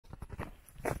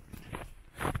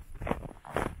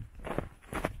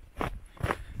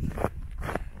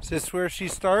this where she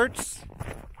starts?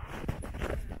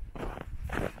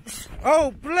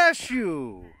 Oh, bless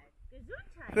you.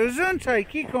 Gesundheit,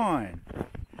 keep going.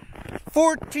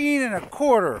 14 and a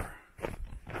quarter.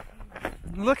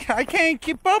 Look, I can't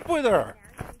keep up with her.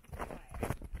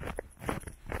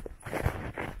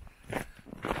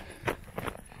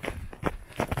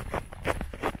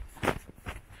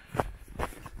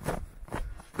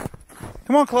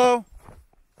 Come on, Chloe.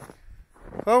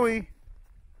 Chloe.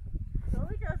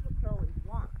 Chloe does what Chloe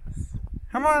wants.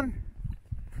 Come on.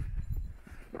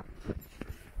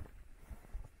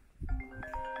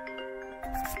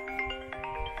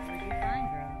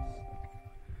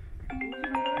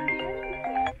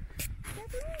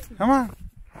 Come on.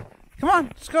 Come on,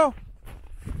 let's go.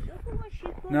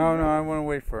 No, I want to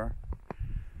wait for her.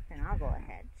 Then I'll go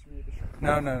ahead. Maybe she'll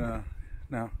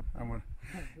No, I want.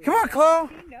 Come on, Chloe.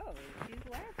 She knows.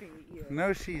 She's laughing at you.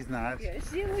 No, she's not. Yeah,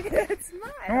 she look at that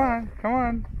smile. Come on, come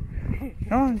on.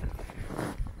 Come on.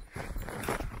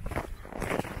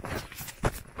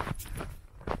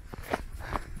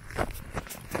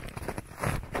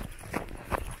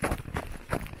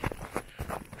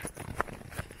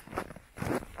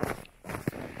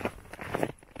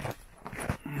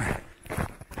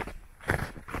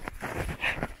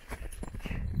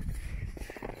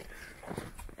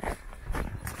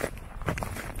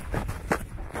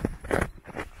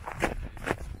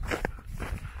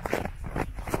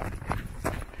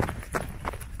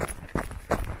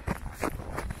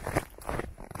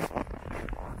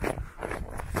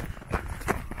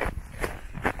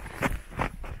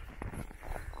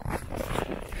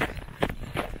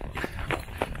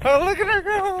 Oh, look at her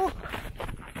go!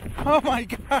 Oh my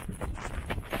God!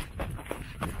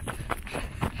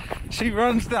 She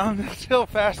runs down this hill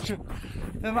faster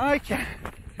than I can.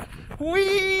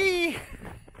 Whee!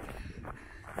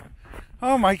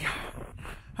 Oh my God!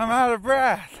 I'm out of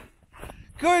breath.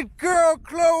 Good girl,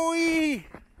 Chloe!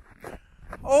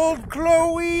 Old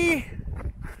Chloe!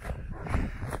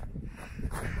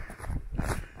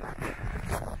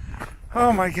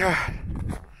 Oh my God!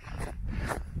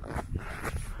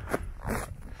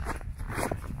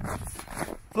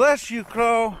 Bless you,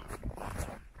 Chloe.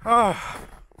 Oh.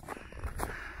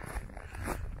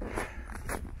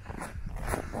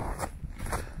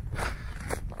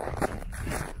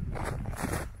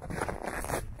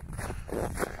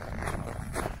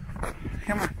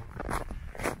 Come on.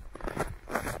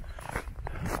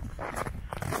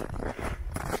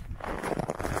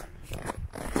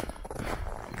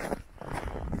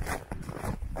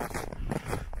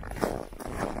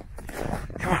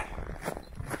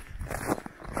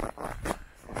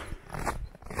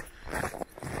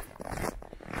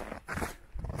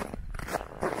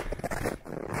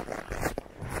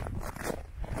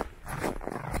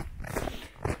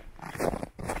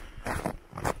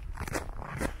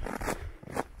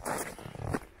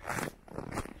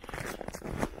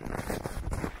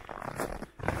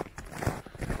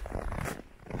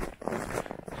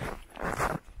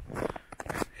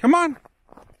 Come on.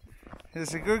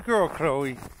 It's a good girl,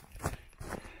 Chloe.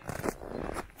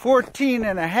 14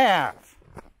 and a half.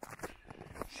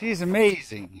 She's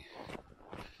amazing.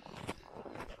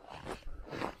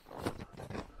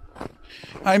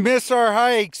 I miss our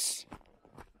hikes.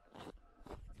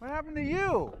 What happened to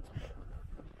you?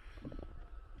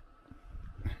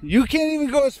 You can't even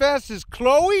go as fast as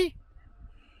Chloe?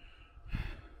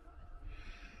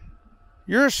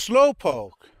 You're a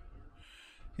slowpoke.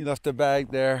 You left the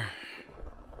bag there.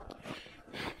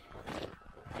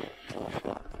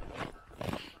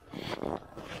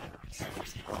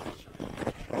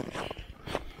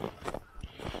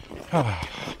 Oh.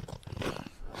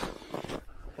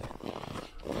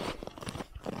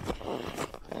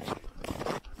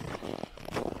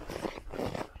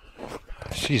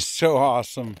 She's so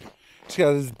awesome. She's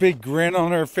got this big grin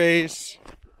on her face.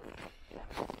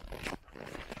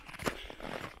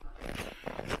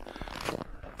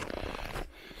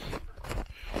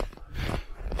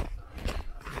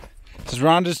 Is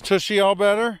Rhonda's tushy all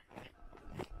better?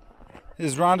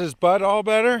 Is Rhonda's butt all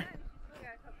better?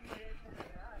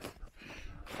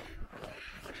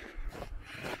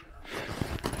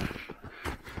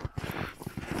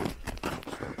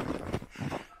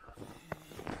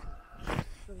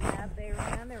 So yeah, they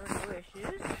ran. There were no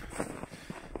issues.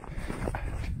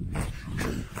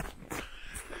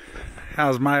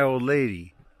 How's my old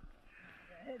lady?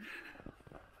 Good.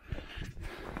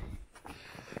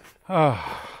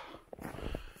 Oh.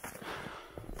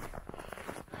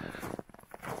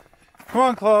 Come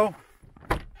on, Chloe.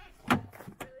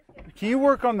 Can you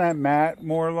work on that mat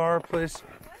more, Laura, please?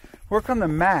 Work on the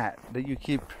mat that you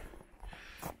keep.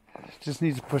 Just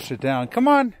need to push it down. Come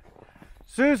on.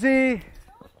 Susie.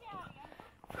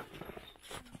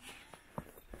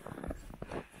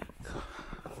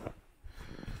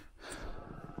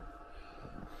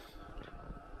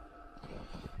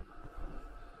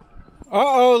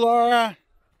 Uh-oh, Laura.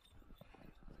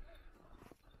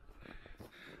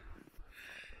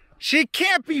 She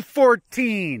can't be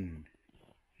 14.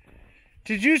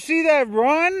 Did you see that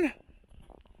run?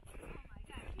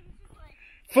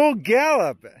 Full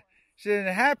gallop. She's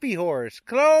a happy horse.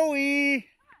 Chloe.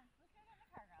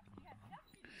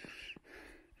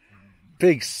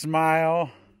 Big smile.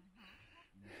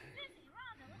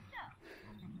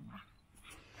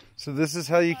 So this is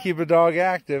how you keep a dog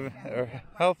active or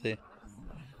healthy.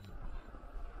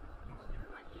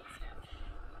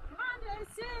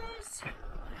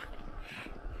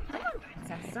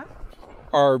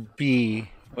 RB.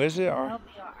 What is it?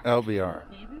 LBR.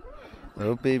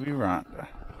 Little baby Rhonda.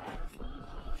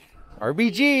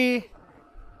 RBG.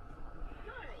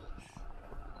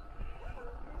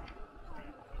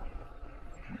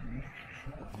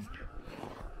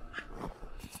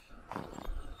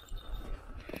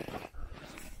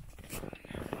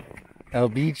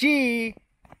 LBG.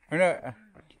 Or no,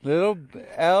 little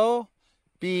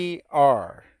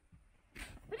LBR.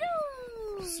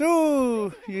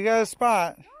 Sue, you got a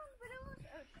spot.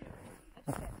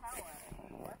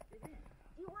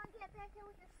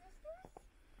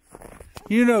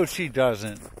 You know she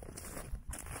doesn't.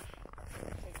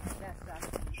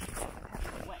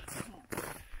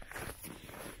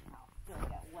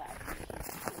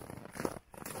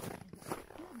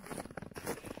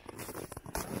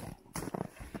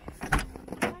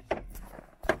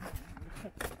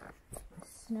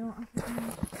 Snow up there.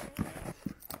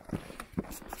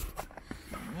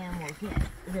 And we'll get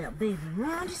little baby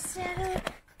Rhonda set up.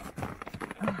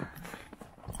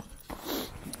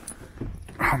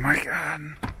 Oh my God.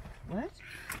 What?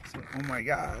 Oh my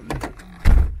God.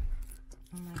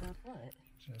 Oh my God, what?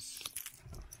 Just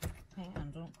hang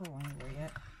on, don't go anywhere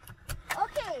yet.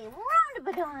 Okay, Rhonda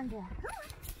Badonda.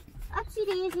 Upsy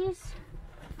daisies.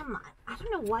 Come on. I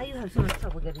don't know why you have so much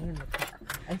trouble getting in the car.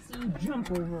 I see you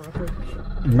jump over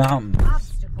mountains.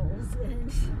 Obstacles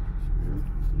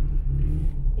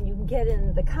and you can get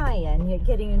in the Cayenne, yet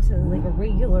getting into like a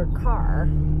regular car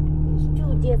is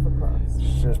too difficult.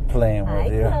 She's just playing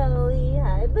with you. Hi Chloe,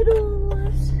 hi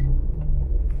Poodles.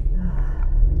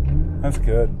 That's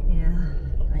good. Yeah,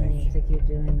 I need to keep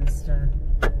doing this stuff.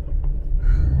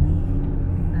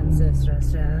 I'm so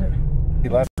stressed out. He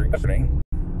left recording.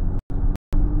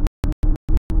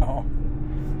 Oh.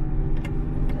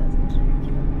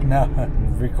 Doesn't. No,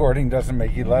 recording doesn't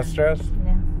make you less stressed?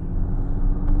 No.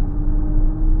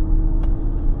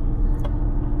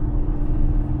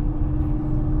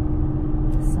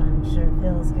 The sun sure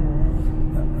feels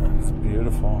good. It's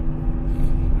beautiful.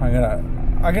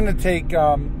 I'm gonna take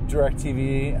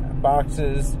DirecTV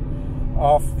boxes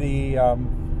off the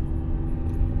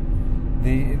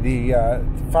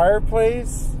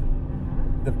fireplace,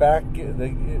 the back,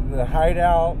 the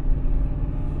hideout,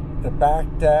 the back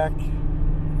deck,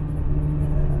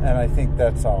 and I think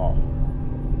that's all.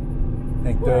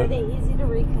 Are they easy to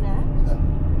reconnect?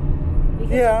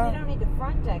 Because yeah. we don't need the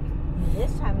front deck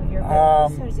this time of year, but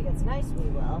as soon as it gets nice, we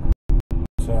will.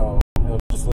 So we'll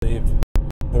just leave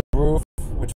the roof,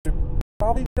 which we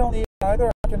probably don't need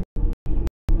either.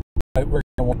 We're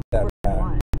gonna want that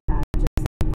back.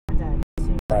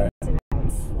 Right.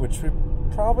 Which we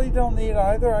probably don't need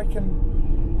either.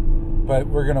 But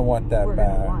we're gonna want that back. We're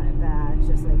gonna want it back,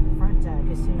 just like the front deck.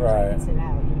 As soon as I can sit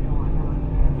out, you know I'm out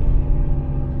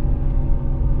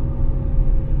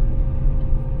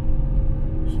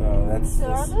there. So that's. So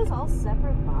are those all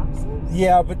separate boxes?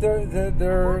 Yeah, but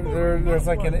there's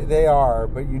like they are,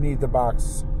 but you need the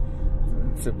box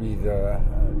to be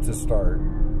to start.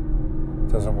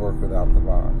 It doesn't work without the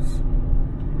box.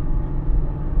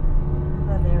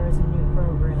 But there is a new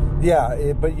program.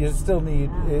 Yeah, but you still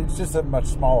need. It's just a much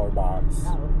smaller box.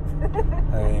 Oh.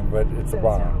 I mean, but it's a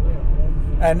box.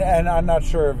 And I'm not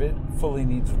sure if it fully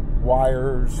needs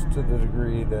wires to the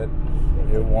degree that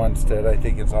it once did. I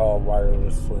think it's all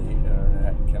wirelessly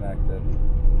internet connected.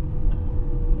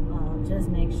 Well, just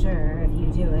make sure if you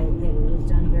do it that it was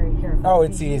done very carefully. Oh,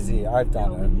 it's easy. I've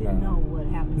done it. You know what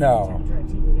happens no. every time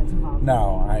DirecTV gets involved.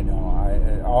 No, I know.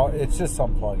 It's just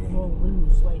unplugging. We'll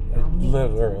lose like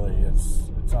literally, it's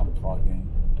unplugging.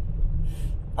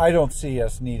 I don't see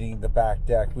us needing the back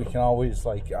deck. We can always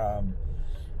like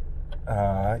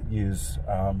use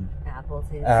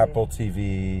Apple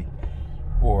TV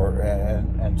or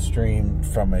and stream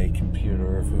from a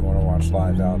computer if we want to watch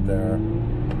live out there.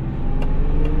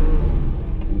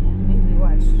 Maybe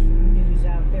watch news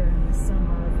out there in the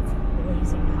summer if it's a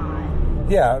blazing hot.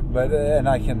 Yeah, but and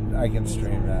I can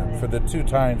stream that. For the 2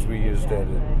 times we used it,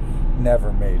 it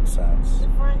never made sense. The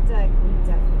front deck we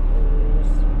definitely use.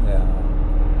 Yeah.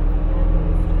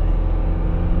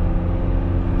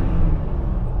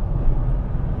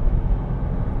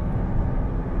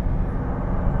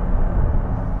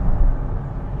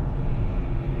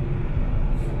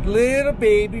 Little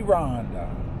baby Rhonda.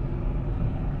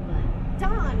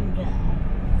 Donda.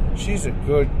 She's a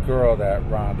good girl, that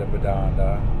Rhonda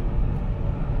Badonda.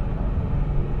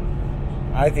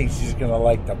 I think she's going to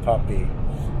like the puppy.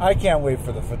 I can't wait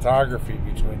for the photography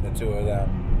between the 2 of them.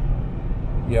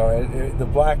 You know, the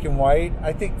black and white.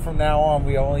 I think from now on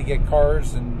we only get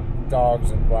cars and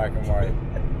dogs in black and white.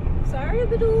 Sorry,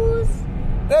 Badoos.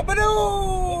 The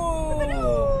Badoo!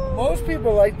 Most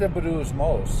people like the Badoos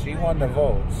most. She won the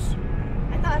votes.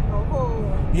 I thought the whole...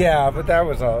 Yeah, but that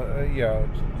was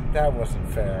that wasn't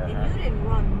fair. If you didn't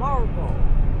run Margaux,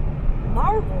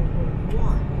 Margaux would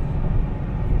won.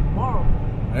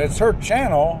 Margaux. It's her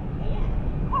channel. Yeah,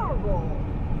 Margaux.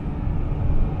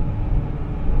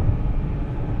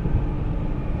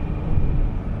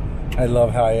 I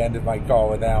love how I ended my call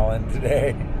with Alan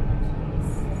today.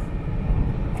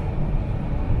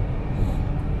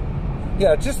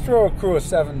 Yeah, just throw a crew of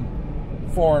 7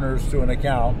 foreigners to an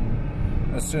account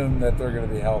and assume that they're going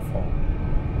to be helpful.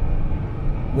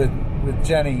 With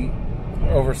Jenny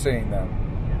overseeing them.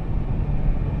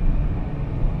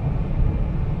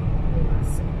 We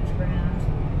lost so much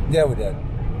ground. Yeah, we did.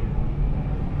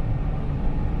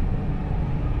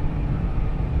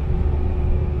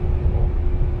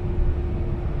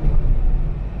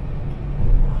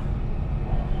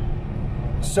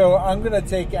 So I'm going to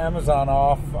take Amazon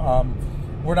off.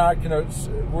 We're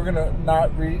gonna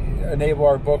not enable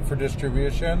our book for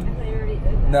distribution. I thought you already did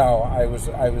that. No, I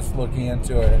was looking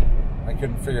into it. I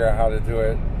couldn't figure out how to do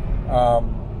it.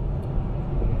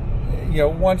 You know,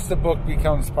 once the book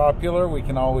becomes popular, we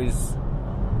can always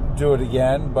do it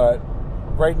again. But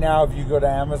right now, if you go to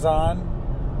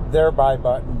Amazon, their buy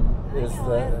button is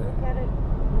I look at it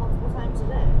multiple times a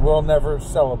day. We'll never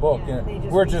sell a book. Yeah,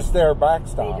 We're just their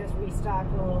backstop. They just restock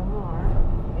a little more,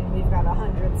 and we've got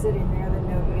 100 sitting there that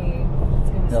nobody is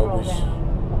going to scroll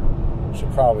down.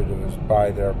 Should probably do is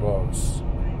buy their books.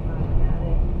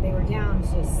 They were down to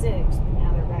 6, but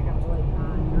now they're back up to like 9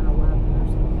 or 11 or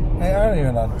something. Hey, I don't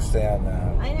even understand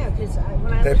that. I know, because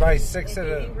when I they look buy at 6 at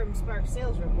a Ingram Spark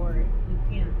sales report, you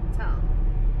can't tell.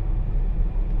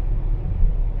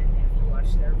 And you have to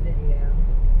watch their video.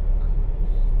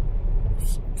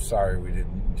 Sorry we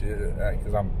didn't do that,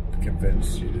 because I'm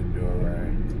convinced you didn't do it right.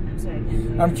 I'm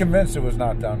sorry. I'm convinced it was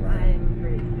not done right. I'm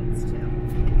pretty convinced too.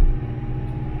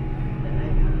 But I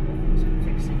got other things I'm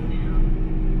fixing now.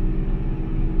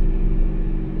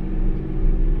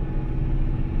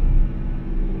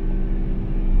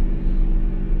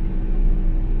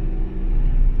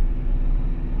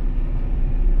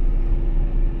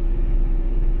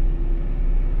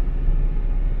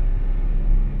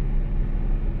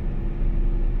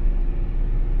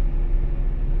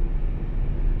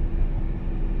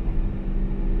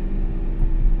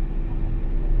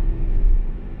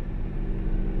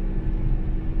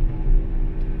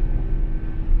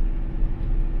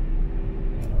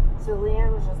 So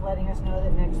Leanne was just letting us know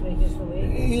that next week is the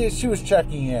week? Yeah, she was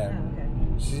checking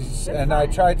in. Oh, okay. I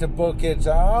tried to book it,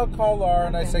 so I'll call Laura,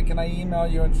 and I said, can I email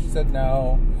you? And she said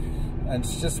no. And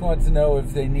she just wanted to know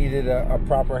if they needed a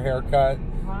proper haircut.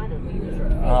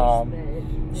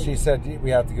 She said we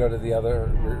have to go to the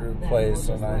other place,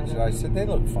 and I said they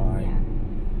look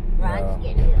fine. Ron's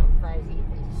getting a little fuzzy,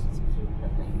 but she's a cute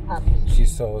little puppy. She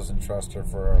still doesn't trust her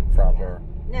for a proper...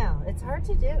 No, it's hard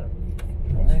to do.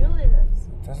 Right? It really is.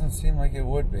 It doesn't seem like it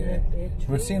would be. It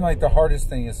would seem like the hardest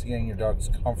thing is getting your dogs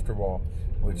comfortable,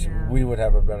 which we would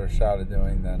have a better shot at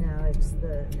doing than... No,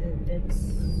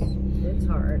 it's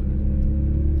hard.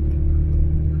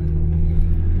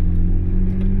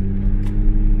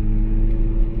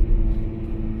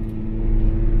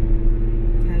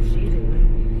 How's she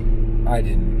doing? I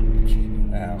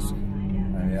didn't ask.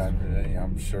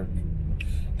 I'm sure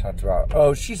talked about...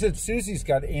 Oh, she said Susie's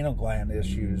got anal gland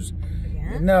issues.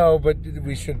 Again? No, but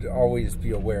we should always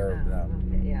be aware of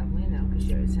them. Okay, yeah, we know, because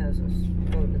she always tells us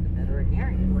go to the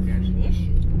veterinarian when there's an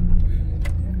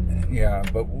issue. Yeah,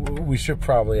 but we should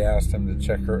probably ask them to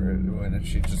check her when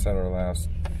she just had her last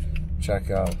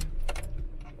checkup.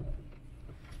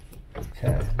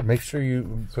 Okay, make sure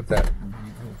you put that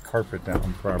carpet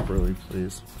down properly,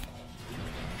 please.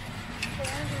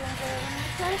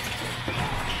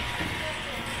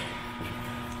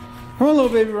 Come on, little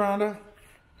baby Rhonda.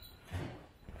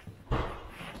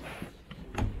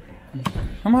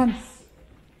 Come on.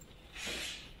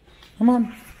 Come on.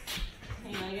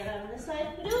 Hang on, I get out on this side.